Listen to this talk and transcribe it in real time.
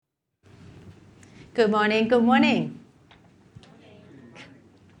Good morning, good morning.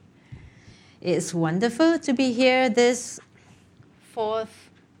 It's wonderful to be here this fourth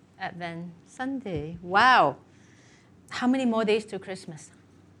Advent Sunday. Wow. How many more days to Christmas?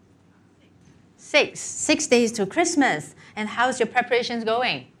 6. 6 days to Christmas. And how's your preparations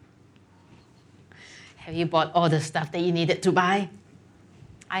going? Have you bought all the stuff that you needed to buy?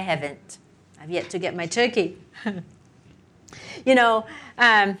 I haven't. I've yet to get my turkey.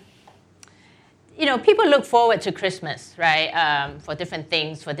 People look forward to Christmas, right? For different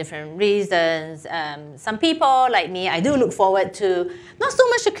things, for different reasons. Some people, like me, I do look forward to not so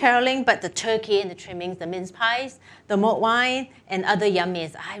much the caroling, but the turkey and the trimmings, the mince pies, the mulled wine, and other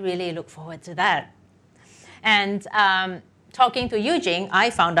yummies. I really look forward to that. And talking to Eugene, I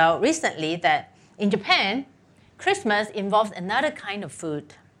found out recently that in Japan, Christmas involves another kind of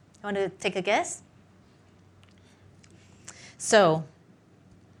food. You want to take a guess? So,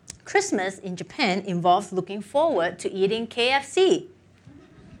 Christmas in Japan involves looking forward to eating KFC.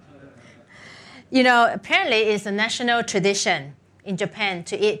 Apparently it's a national tradition in Japan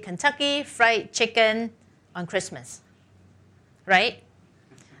to eat Kentucky Fried Chicken on Christmas, right?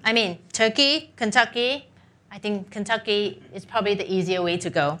 I mean, turkey, Kentucky, I think Kentucky is probably the easier way to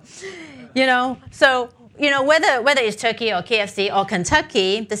go. Whether it's turkey or KFC or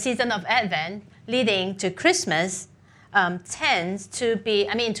Kentucky, the season of Advent leading to Christmas tends to be,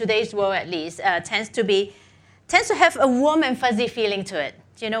 in today's world at least, tends to have a warm and fuzzy feeling to it.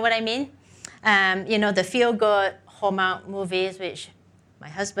 Do you know what I mean? The feel-good Hallmark movies, which my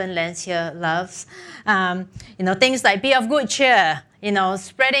husband Lance here loves. Things like Be of Good Cheer,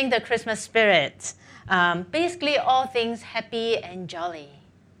 spreading the Christmas spirit. Basically all things happy and jolly.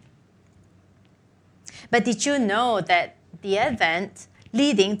 But did you know that the Advent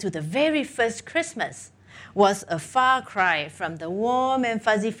leading to the very first Christmas was a far cry from the warm and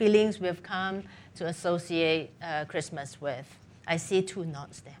fuzzy feelings we've come to associate Christmas with? I see 2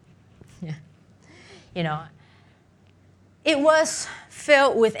 nods there. Yeah. It was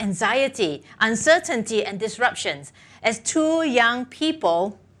filled with anxiety, uncertainty, and disruptions as 2 young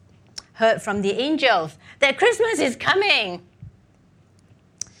people heard from the angels that Christmas is coming.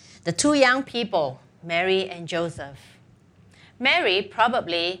 The 2 young people, Mary and Joseph. Mary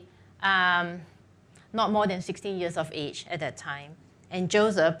probably not more than 16 years of age at that time, and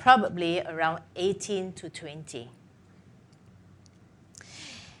Joseph probably around 18 to 20.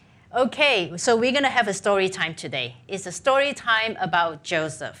 Okay, so we're going to have a story time today. It's a story time about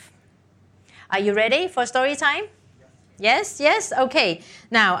Joseph. Are you ready for story time? Yes? Okay.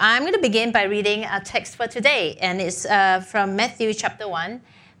 Now, I'm going to begin by reading our text for today, and it's from Matthew chapter 1,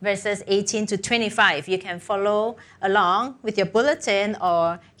 verses 18 to 25. You can follow along with your bulletin,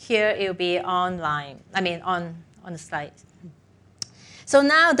 or here it will be online. On the slides. So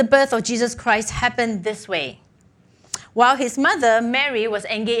now the birth of Jesus Christ happened this way. While his mother, Mary, was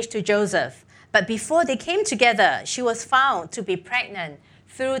engaged to Joseph, but before they came together, she was found to be pregnant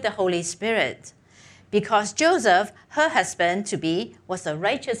through the Holy Spirit. Because Joseph, her husband-to-be, was a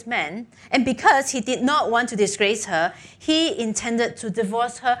righteous man, and because he did not want to disgrace her, he intended to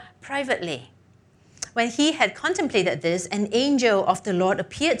divorce her privately. When he had contemplated this, an angel of the Lord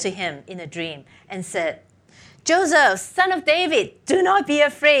appeared to him in a dream and said, "Joseph, son of David, do not be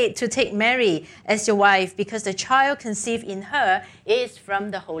afraid to take Mary as your wife, because the child conceived in her is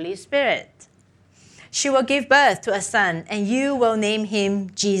from the Holy Spirit. She will give birth to a son, and you will name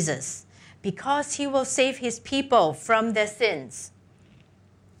him Jesus, because he will save his people from their sins."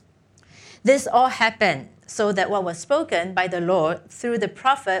 This all happened so that what was spoken by the Lord through the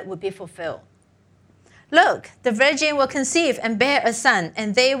prophet would be fulfilled. "Look, the virgin will conceive and bear a son,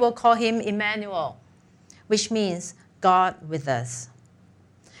 and they will call him Emmanuel," which means God with us.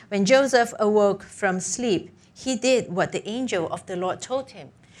 When Joseph awoke from sleep, he did what the angel of the Lord told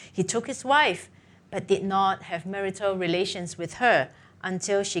him. He took his wife, but did not have marital relations with her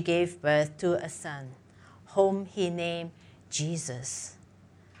until she gave birth to a son, whom he named Jesus.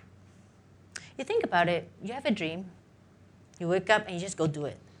 You think about it, you have a dream, you wake up and you just go do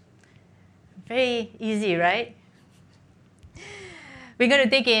it. Very easy, right? We're going to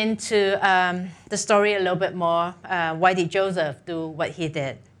dig into the story a little bit more. Why did Joseph do what he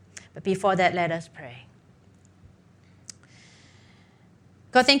did? But before that, let us pray.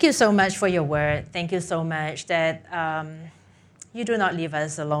 God, thank you so much for your word. Thank you so much that you do not leave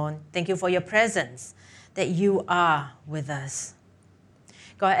us alone. Thank you for your presence, that you are with us.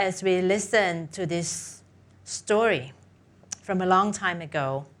 God, as we listen to this story from a long time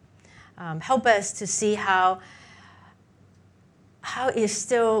ago, help us to see how how it's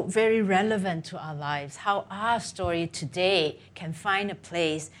still very relevant to our lives, how our story today can find a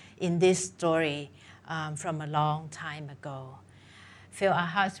place in this story from a long time ago. Fill our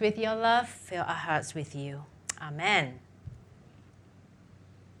hearts with your love, fill our hearts with you. Amen.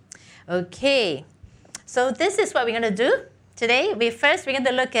 Okay, so this is what we're going to do today. We're going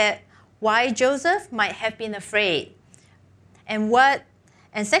to look at why Joseph might have been afraid, and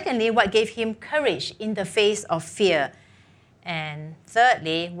secondly, what gave him courage in the face of fear. And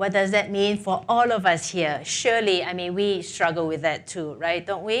thirdly, what does that mean for all of us here? Surely, we struggle with that too, right?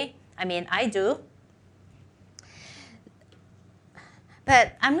 Don't we? I do.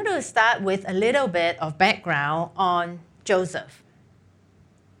 But I'm going to start with a little bit of background on Joseph.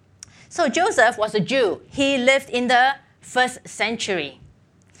 So Joseph was a Jew. He lived in the 1st century.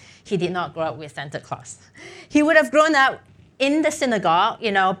 He did not grow up with Santa Claus. He would have grown up in the synagogue,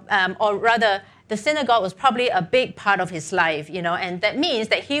 or rather, the synagogue was probably a big part of his life, and that means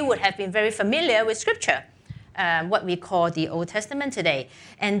that he would have been very familiar with Scripture, what we call the Old Testament today.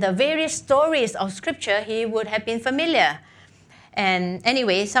 And the various stories of Scripture, he would have been familiar. And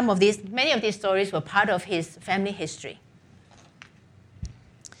anyway, many of these stories were part of his family history.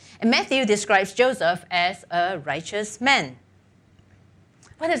 And Matthew describes Joseph as a righteous man.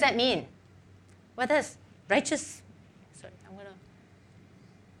 What does that mean? What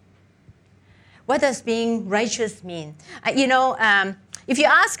does being righteous mean? If you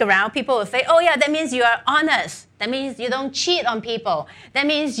ask around, people will say, oh yeah, that means you are honest. That means you don't cheat on people. That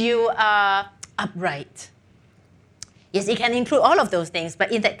means you are upright. Yes, it can include all of those things,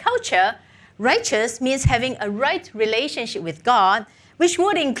 but in that culture, righteous means having a right relationship with God, which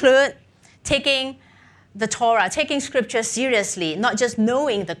would include taking the Torah, taking Scripture seriously, not just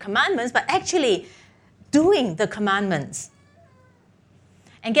knowing the commandments, but actually doing the commandments.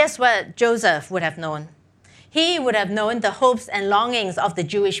 And guess what Joseph would have known? He would have known the hopes and longings of the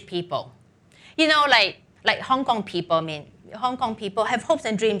Jewish people. Like Hong Kong people, Hong Kong people have hopes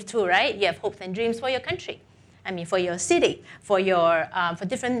and dreams too, right? You have hopes and dreams for your country. For your city, for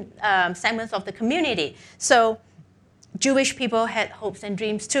different segments of the community. So Jewish people had hopes and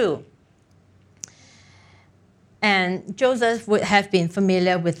dreams too. And Joseph would have been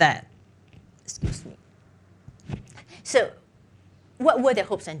familiar with that. Excuse me. So what were their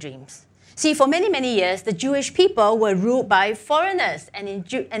hopes and dreams? See, for many, many years, the Jewish people were ruled by foreigners. And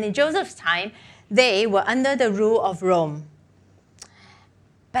in Joseph's time, they were under the rule of Rome.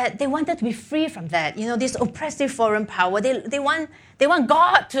 But they wanted to be free from that, this oppressive foreign power. They want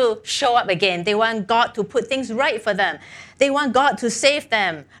God to show up again. They want God to put things right for them. They want God to save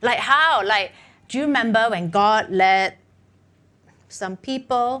them. Like how? Do you remember when God let some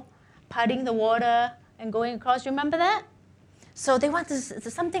people parting the water and going across? You remember that? So they wanted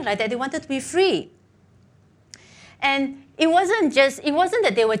something like that. They wanted to be free. And it wasn't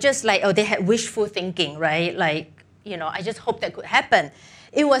that they were just they had wishful thinking, right? I just hope that could happen.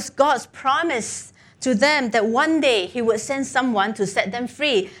 It was God's promise to them that one day He would send someone to set them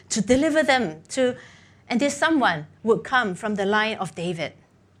free, to deliver them, and this someone would come from the line of David.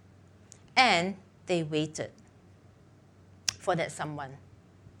 And they waited for that someone.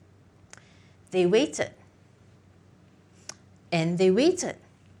 They waited. And they waited.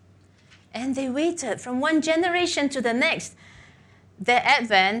 And they waited from one generation to the next. Their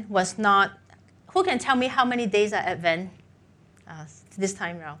Advent was not... Who can tell me how many days are Advent? This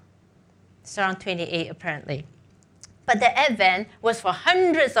time around. It's around 28, apparently. But the Advent was for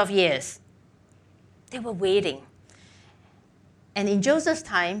hundreds of years. They were waiting. And in Joseph's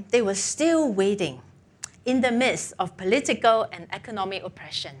time, they were still waiting in the midst of political and economic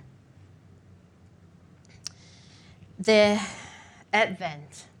oppression. Their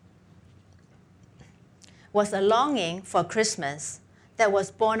Advent was a longing for Christmas that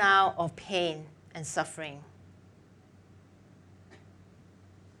was born out of pain and suffering.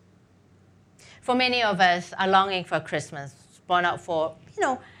 For many of us, our longing for Christmas is born out for,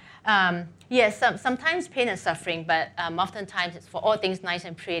 sometimes pain and suffering, but oftentimes it's for all things nice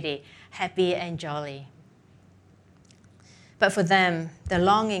and pretty, happy and jolly. But for them, the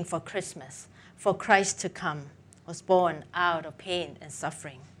longing for Christmas, for Christ to come, was born out of pain and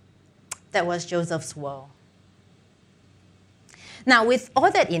suffering. That was Joseph's world. Now, with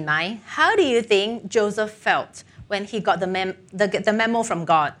all that in mind, how do you think Joseph felt when he got the memo from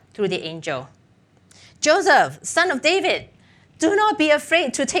God through the angel? Joseph, son of David, do not be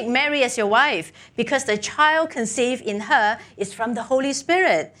afraid to take Mary as your wife, because the child conceived in her is from the Holy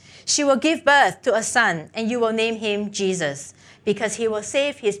Spirit. She will give birth to a son, and you will name him Jesus, because he will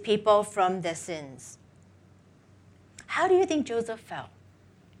save his people from their sins. How do you think Joseph felt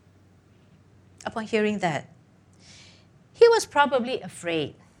upon hearing that? he was probably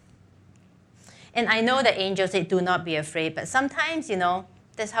afraid. And I know the angel said, do not be afraid. But sometimes,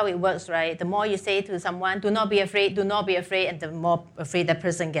 that's how it works, right? The more you say to someone, do not be afraid, and the more afraid that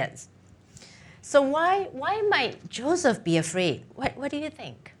person gets. So why might Joseph be afraid? What do you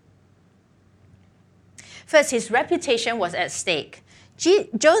think? First, his reputation was at stake.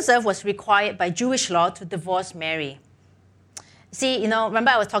 Joseph was required by Jewish law to divorce Mary. See,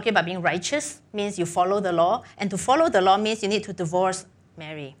 remember I was talking about being righteous? Means you follow the law. And to follow the law means you need to divorce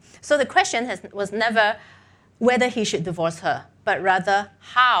Mary. So the question was never whether he should divorce her, but rather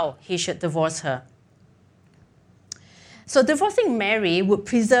how he should divorce her. So divorcing Mary would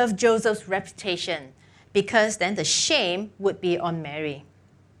preserve Joseph's reputation because then the shame would be on Mary.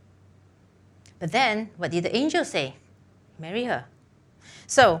 But then, what did the angel say? Marry her.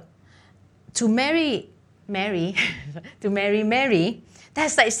 So, to marry Mary,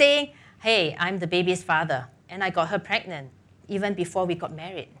 that's like saying, hey, I'm the baby's father, and I got her pregnant even before we got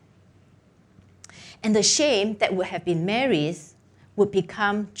married. And the shame that would have been Mary's would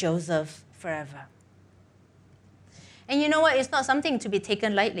become Joseph's forever. And you know what? It's not something to be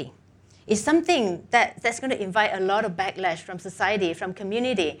taken lightly. It's something that's going to invite a lot of backlash from society, from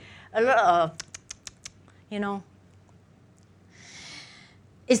community, a lot of,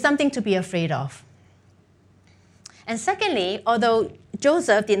 it's something to be afraid of. And secondly, although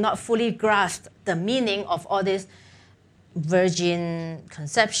Joseph did not fully grasp the meaning of all this virgin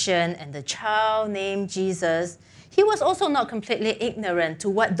conception and the child named Jesus, he was also not completely ignorant to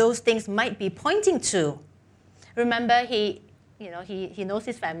what those things might be pointing to. Remember, he knows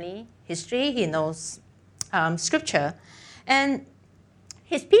his family history, he knows scripture, and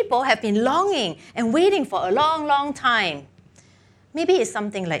his people have been longing and waiting for a long, long time. Maybe it's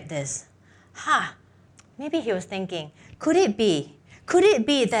something like this. Maybe he was thinking, could it be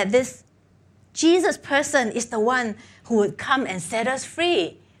that this Jesus person is the one who would come and set us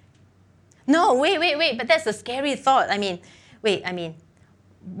free? No, wait, but that's a scary thought.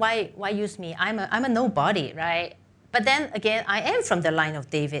 Why use me? I'm a nobody, right? But then again, I am from the line of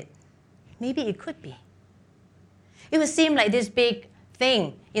David. Maybe it could be. It would seem like this big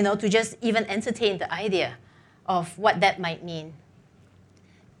thing, to just even entertain the idea of what that might mean.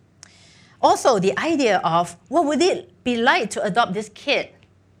 Also, the idea of what would it be like to adopt this kid,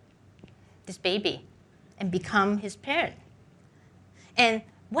 this baby, and become his parent? And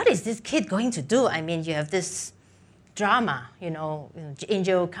what is this kid going to do? You have this drama,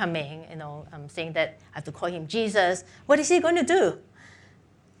 angel coming, saying that I have to call him Jesus. What is he going to do?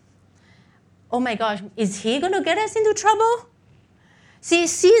 Oh my gosh, is he going to get us into trouble? See,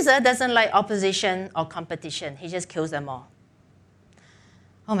 Caesar doesn't like opposition or competition. He just kills them all.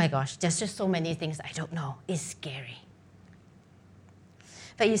 Oh my gosh, there's just so many things I don't know. It's scary.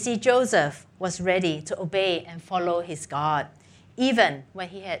 But you see, Joseph was ready to obey and follow his God, even when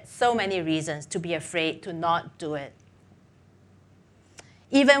he had so many reasons to be afraid to not do it.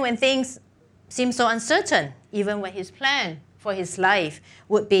 Even when things seemed so uncertain, even when his plan for his life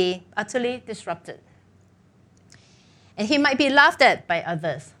would be utterly disrupted. And he might be laughed at by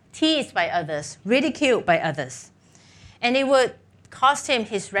others, teased by others, ridiculed by others. And it would cost him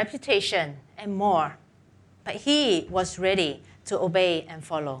his reputation and more. But he was ready to obey and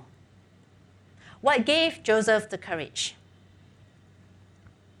follow. What gave Joseph the courage?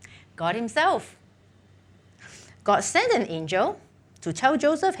 God himself. God sent an angel to tell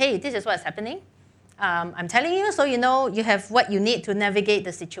Joseph, hey, this is what's happening. I'm telling you so you have what you need to navigate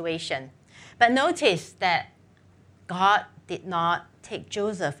the situation. But notice that God did not take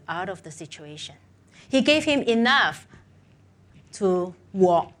Joseph out of the situation. He gave him enough to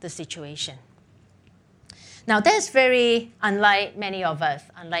walk the situation. Now, that's very unlike many of us,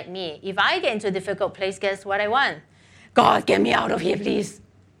 unlike me. If I get into a difficult place, guess what I want? God, get me out of here, please.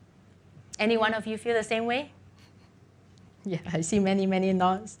 Any one of you feel the same way? Yeah, I see many, many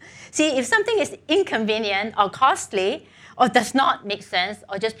nods. See, if something is inconvenient or costly or does not make sense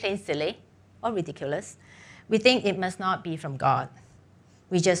or just plain silly or ridiculous, we think it must not be from God.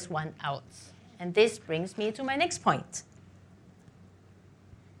 We just want out. And this brings me to my next point.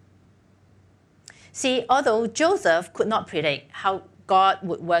 See, although Joseph could not predict how God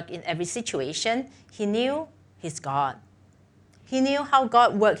would work in every situation, he knew his God. He knew how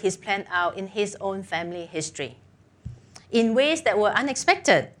God worked his plan out in his own family history in ways that were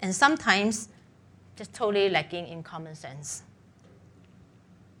unexpected and sometimes just totally lacking in common sense.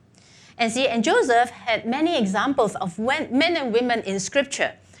 And Joseph had many examples of men and women in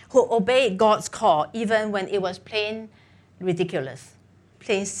Scripture who obeyed God's call even when it was plain ridiculous,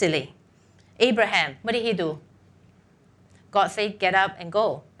 plain silly. Abraham, what did he do? God said, get up and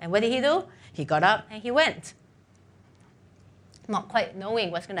go. And what did he do? He got up and he went. not quite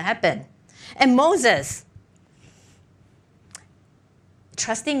knowing what's going to happen. And Moses,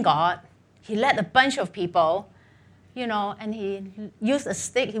 trusting God, he led a bunch of people, and he used a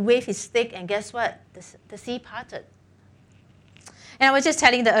stick, he waved his stick, and guess what? The sea parted. And I was just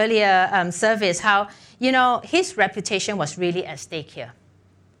telling the earlier service how, his reputation was really at stake here.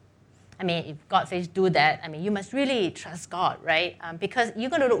 I mean, if God says do that, you must really trust God, right? Because you're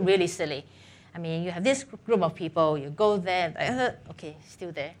going to look really silly. You have this group of people, you go there, okay,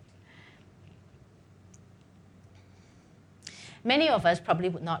 still there. Many of us probably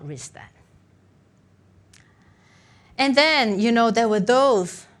would not risk that. And then, there were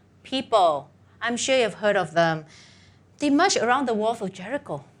those people, I'm sure you've heard of them, they marched around the walls of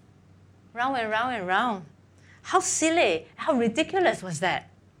Jericho, round and round and round. How silly, how ridiculous was that?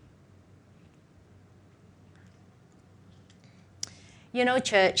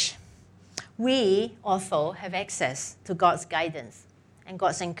 Church, we also have access to God's guidance and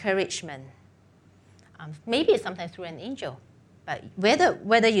God's encouragement. Maybe it's sometimes through an angel, but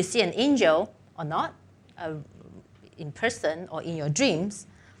whether you see an angel or not, in person or in your dreams,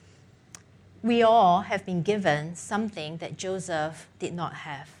 we all have been given something that Joseph did not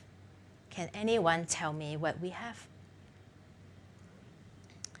have. Can anyone tell me what we have?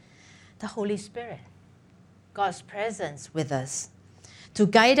 The Holy Spirit, God's presence with us, to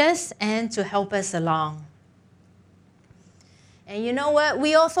guide us and to help us along. And you know what?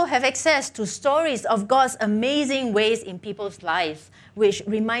 We also have access to stories of God's amazing ways in people's lives, which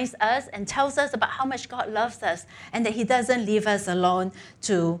reminds us and tells us about how much God loves us and that He doesn't leave us alone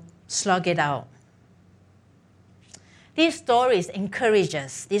to slog it out. These stories encourage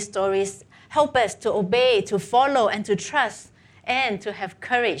us. These stories help us to obey, to follow, and to trust, and to have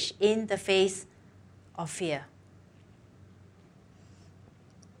courage in the face of fear.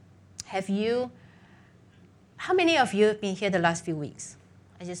 How many of you have been here the last few weeks?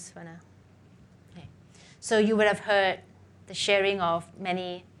 Okay. So you would have heard the sharing of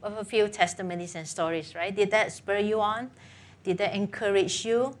a few testimonies and stories, right? Did that spur you on? Did that encourage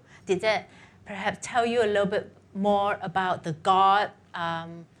you? Did that perhaps tell you a little bit more about the God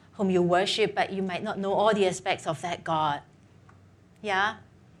whom you worship, but you might not know all the aspects of that God? Yeah?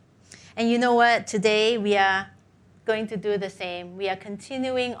 And you know what? Today we are going to do the same. We are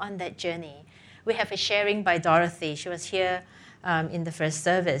continuing on that journey. We have a sharing by Dorothy. She was here in the first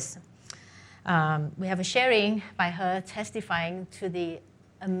service. We have a sharing by her testifying to the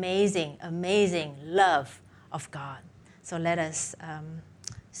amazing, amazing love of God. So let us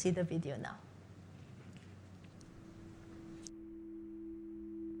see the video now.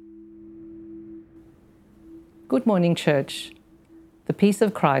 Good morning, church. The peace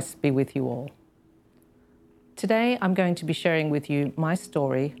of Christ be with you all. Today, I'm going to be sharing with you my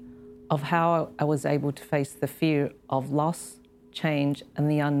story of how I was able to face the fear of loss, change, and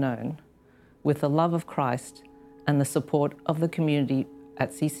the unknown with the love of Christ and the support of the community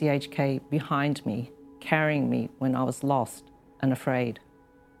at CCHK behind me, carrying me when I was lost and afraid.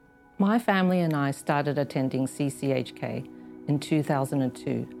 My family and I started attending CCHK in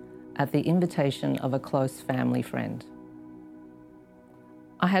 2002 at the invitation of a close family friend.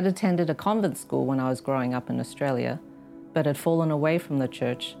 I had attended a convent school when I was growing up in Australia, but had fallen away from the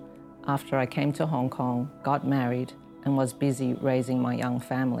church after I came to Hong Kong, got married, and was busy raising my young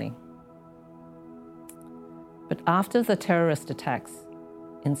family. But after the terrorist attacks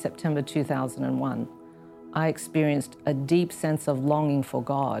in September 2001, I experienced a deep sense of longing for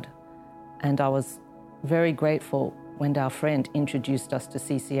God, and I was very grateful when our friend introduced us to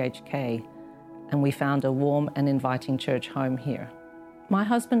CCHK, and we found a warm and inviting church home here. My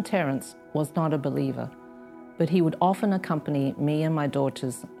husband Terence was not a believer, but he would often accompany me and my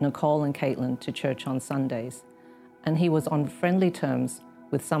daughters, Nicole and Caitlin, to church on Sundays, and he was on friendly terms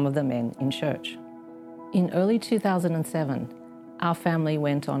with some of the men in church. In early 2007, our family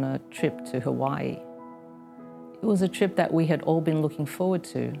went on a trip to Hawaii. It was a trip that we had all been looking forward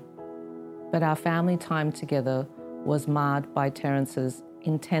to, but our family time together was marred by Terence's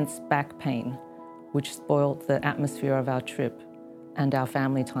intense back pain, which spoiled the atmosphere of our trip and our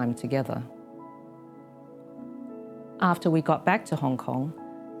family time together. After we got back to Hong Kong,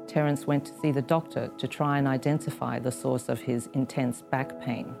 Terence went to see the doctor to try and identify the source of his intense back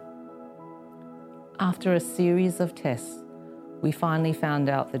pain. After a series of tests, we finally found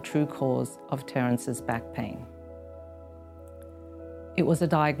out the true cause of Terence's back pain. It was a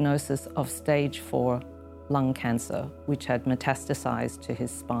diagnosis of stage 4 lung cancer, which had metastasized to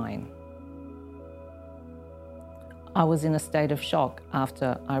his spine. I was in a state of shock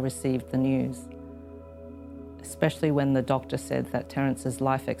after I received the news, especially when the doctor said that Terence's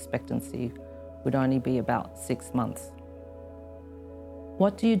life expectancy would only be about 6 months.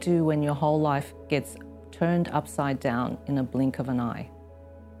 What do you do when your whole life gets turned upside down in a blink of an eye?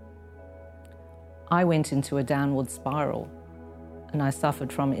 I went into a downward spiral, and I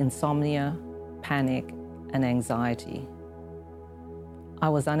suffered from insomnia, panic, and anxiety. I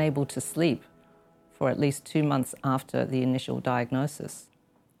was unable to sleep for at least 2 months after the initial diagnosis.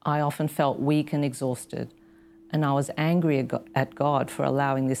 I often felt weak and exhausted, and I was angry at God for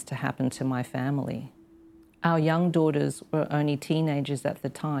allowing this to happen to my family. Our young daughters were only teenagers at the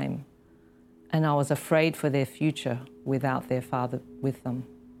time, and I was afraid for their future without their father with them.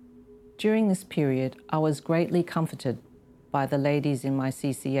 During this period, I was greatly comforted by the ladies in my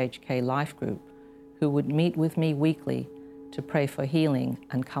CCHK life group who would meet with me weekly to pray for healing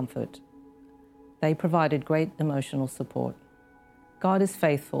and comfort. They provided great emotional support. God is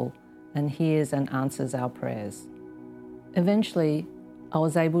faithful and hears and answers our prayers. Eventually, I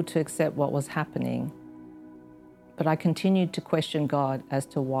was able to accept what was happening, but I continued to question God as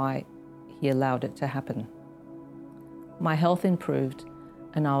to why He allowed it to happen. My health improved,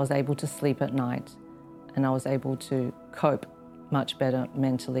 and I was able to sleep at night, and I was able to cope much better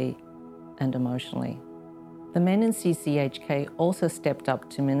mentally and emotionally. The men in CCHK also stepped up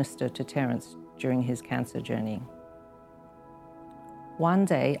to minister to Terence during his cancer journey. One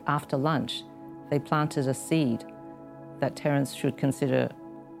day after lunch, they planted a seed that Terence should consider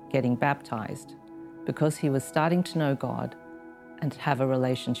getting baptized because he was starting to know God and have a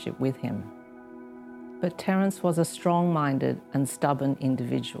relationship with Him. But Terence was a strong-minded and stubborn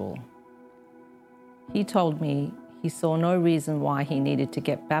individual. He told me he saw no reason why he needed to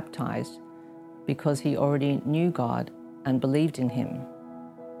get baptized because he already knew God and believed in Him.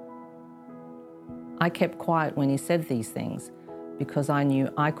 I kept quiet when he said these things because I knew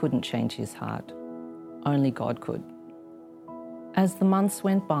I couldn't change his heart. Only God could. As the months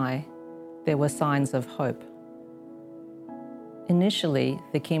went by, there were signs of hope. Initially,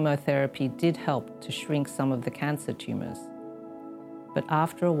 the chemotherapy did help to shrink some of the cancer tumors, but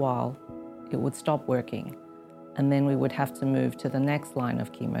after a while, it would stop working, and then we would have to move to the next line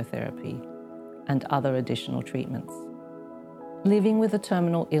of chemotherapy and other additional treatments. Living with a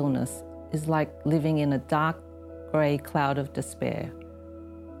terminal illness is like living in a dark, grey cloud of despair,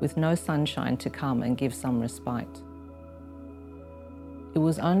 with no sunshine to come and give some respite. It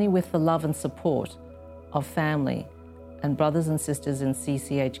was only with the love and support of family and brothers and sisters in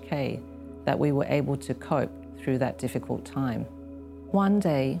CCHK that we were able to cope through that difficult time. One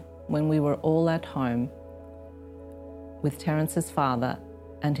day, when we were all at home with Terence's father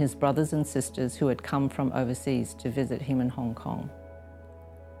and his brothers and sisters who had come from overseas to visit him in Hong Kong,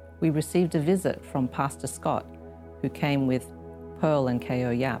 we received a visit from Pastor Scott, who came with Pearl and Ko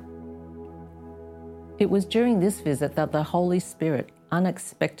Yap. It was during this visit that the Holy Spirit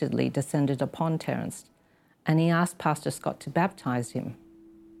unexpectedly descended upon Terence, and he asked Pastor Scott to baptize him.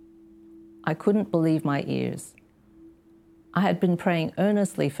 I couldn't believe my ears. I had been praying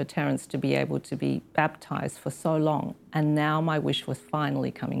earnestly for Terence to be able to be baptized for so long, and now my wish was finally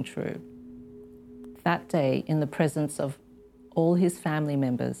coming true. That day, in the presence of all his family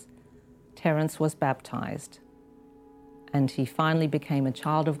members, Terence was baptized, and he finally became a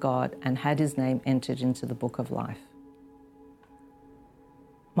child of God and had his name entered into the Book of Life.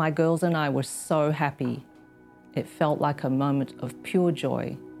 My girls and I were so happy. It felt like a moment of pure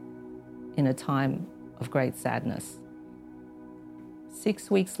joy in a time of great sadness. 6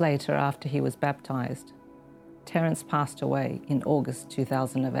 weeks later, after he was baptized, Terence passed away in August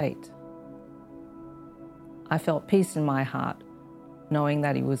 2008. I felt peace in my heart, knowing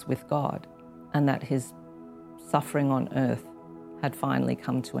that he was with God and that his suffering on earth had finally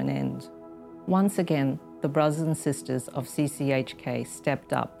come to an end. Once again, the brothers and sisters of CCHK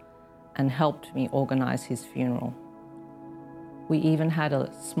stepped up and helped me organize his funeral. We even had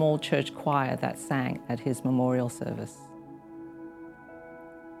a small church choir that sang at his memorial service.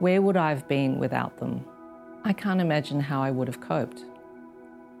 Where would I have been without them? I can't imagine how I would have coped.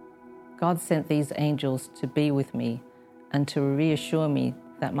 God sent these angels to be with me and to reassure me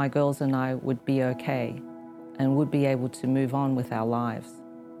that my girls and I would be okay and would be able to move on with our lives.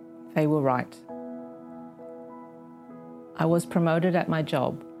 They were right. I was promoted at my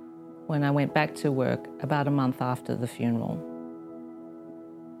job when I went back to work about a month after the funeral.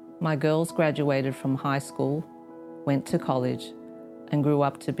 My girls graduated from high school, went to college, and grew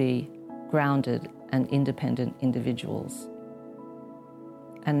up to be grounded and independent individuals.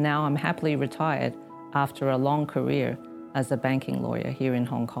 And now I'm happily retired after a long career as a banking lawyer here in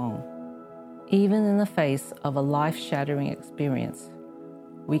Hong Kong. Even in the face of a life-shattering experience,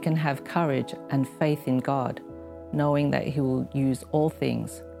 we can have courage and faith in God, knowing that He will use all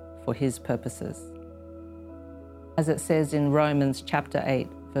things for His purposes. as it says in Romans chapter 8,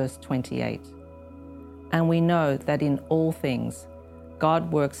 verse 28. And we know that in all things,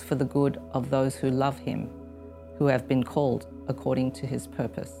 God works for the good of those who love him, who have been called according to his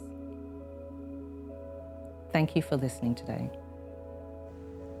purpose. Thank you for listening today.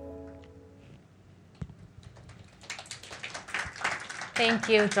 Thank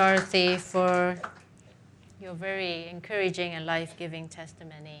you, Dorothy, for your very encouraging and life-giving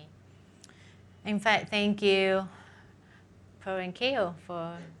testimony. In fact, thank you, Pearl and Keo,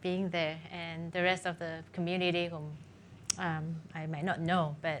 for being there, and the rest of the community whom I might not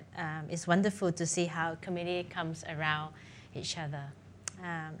know, but it's wonderful to see how community comes around each other.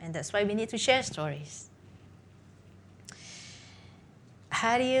 And that's why we need to share stories.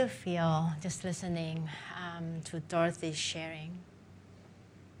 How do you feel just listening to Dorothy's sharing?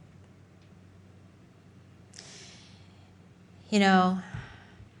 You know,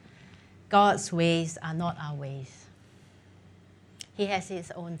 God's ways are not our ways. He has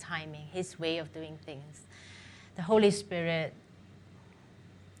his own timing, his way of doing things. The Holy Spirit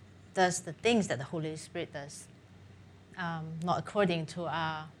does the things that the Holy Spirit does, not according to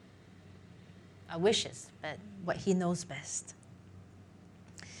our wishes, but what he knows best.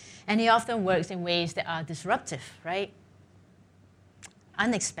 And he often works in ways that are disruptive, right?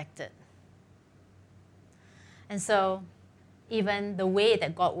 Unexpected. And so, even the way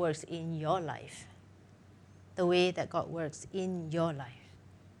that God works in your life, the way that God works in your life,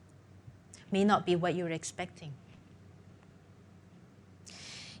 may not be what you're expecting.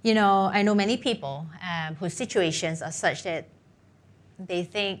 You know, I know many people whose situations are such that they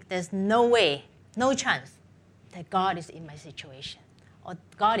think there's no way, no chance that God is in my situation or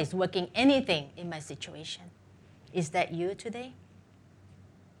God is working anything in my situation. Is that you today?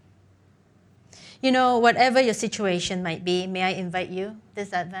 You know, whatever your situation might be, may I invite you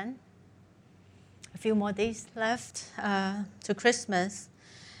this Advent? A few more days left to Christmas.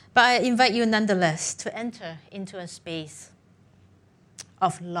 But I invite you nonetheless to enter into a space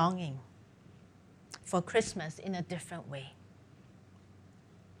of longing for Christmas in a different way.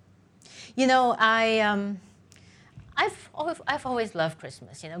 You know, I've always loved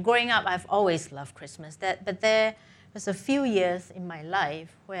Christmas. You know, growing up, I've always loved Christmas. But there was a few years in my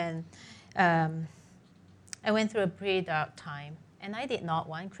life when I went through a pretty dark time, and I did not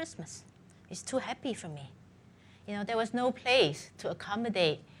want Christmas. It's too happy for me. You know, there was no place to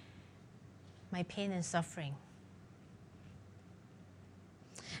accommodate my pain and suffering.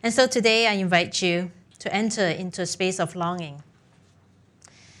 And so today I invite you to enter into a space of longing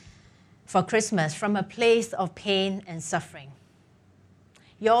for Christmas from a place of pain and suffering.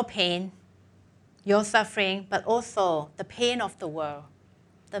 Your pain, your suffering, but also the pain of the world,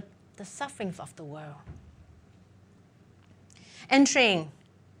 the sufferings of the world. Entering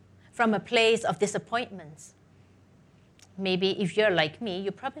from a place of disappointments. Maybe if you're like me,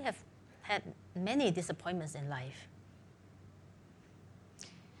 you probably have had many disappointments in life.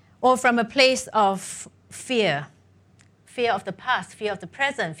 Or from a place of fear. Fear of the past, fear of the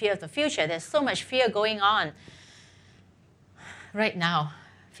present, fear of the future. There's so much fear going on right now.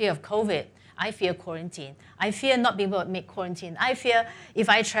 Fear of COVID. I fear quarantine. I fear not being able to make quarantine. I fear if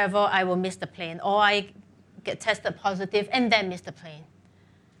I travel, I will miss the plane. Or I get tested positive and then miss the plane.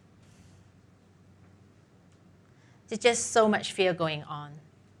 There's just so much fear going on.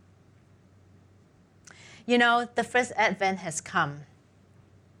 You know, the first Advent has come.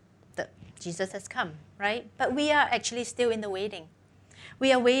 Jesus has come, right? But we are actually still in the waiting.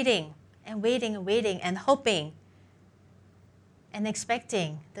 We are waiting and waiting and waiting and hoping and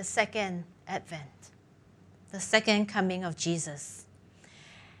expecting the second Advent, the second coming of Jesus.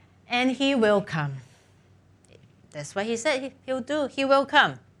 And he will come. That's what he said he'll do. He will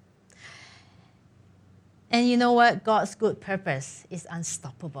come. And you know what? God's good purpose is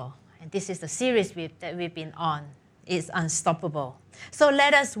unstoppable. And this is the series that we've been on. It's unstoppable. So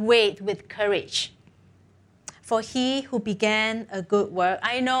let us wait with courage. For he who began a good work,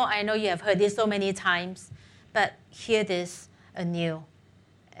 I know you have heard this so many times, but hear this anew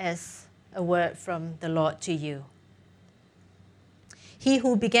as a word from the Lord to you. He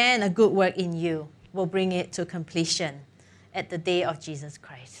who began a good work in you will bring it to completion at the day of Jesus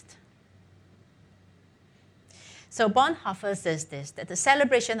Christ. So Bonhoeffer says this, that the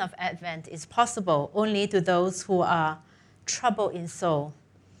celebration of Advent is possible only to those who are troubled in soul,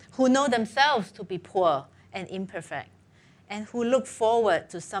 who know themselves to be poor and imperfect, and who look forward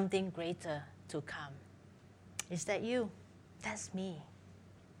to something greater to come. Is that you? That's me.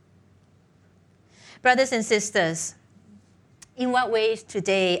 Brothers and sisters, in what ways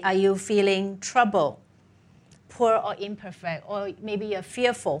today are you feeling troubled, poor or imperfect, or maybe you're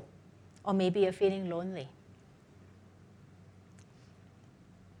fearful, or maybe you're feeling lonely?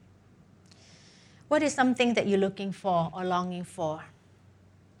 What is something that you're looking for or longing for?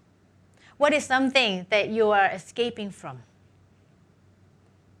 What is something that you are escaping from?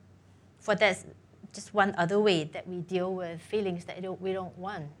 For that's just one other way that we deal with feelings that we don't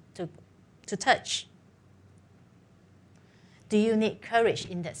want to touch. Do you need courage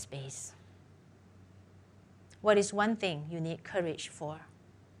in that space? What is one thing you need courage for?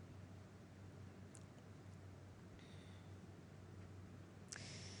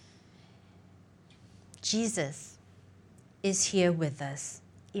 Jesus is here with us,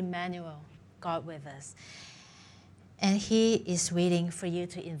 Emmanuel, God with us. And He is waiting for you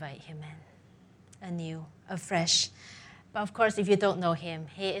to invite Him in, anew, afresh. But of course, if you don't know Him,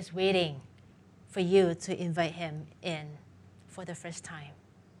 He is waiting for you to invite Him in for the first time.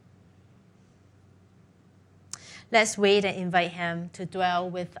 Let's wait and invite Him to dwell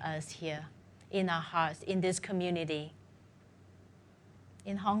with us here, in our hearts, in this community,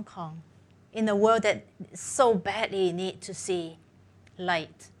 in Hong Kong, in a world that so badly needs to see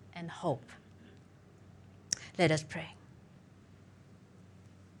light and hope. Let us pray.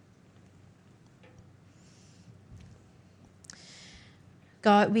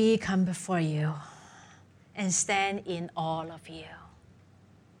 God, we come before you and stand in awe of you.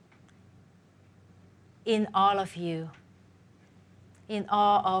 In awe of you. In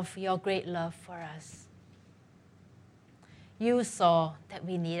awe of your great love for us. You saw that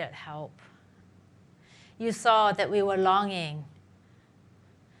we needed help. You saw that we were longing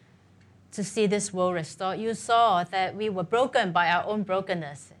to see this world restored. You saw that we were broken by our own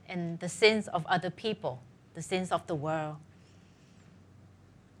brokenness and the sins of other people, the sins of the world.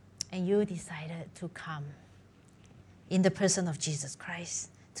 And you decided to come in the person of Jesus Christ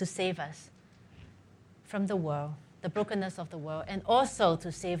to save us from the world, the brokenness of the world, and also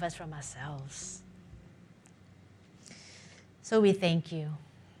to save us from ourselves. So we thank you.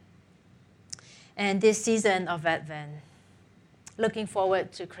 And this season of Advent, looking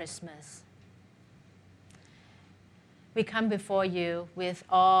forward to Christmas, we come before you with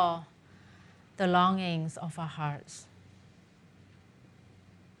all the longings of our hearts.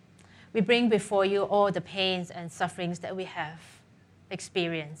 We bring before you all the pains and sufferings that we have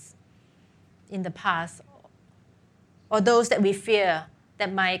experienced in the past, or those that we fear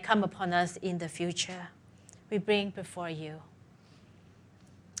that might come upon us in the future. We bring before you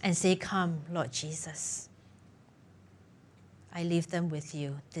and say, "Come, Lord Jesus. I leave them with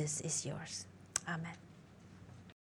you. This is yours." Amen.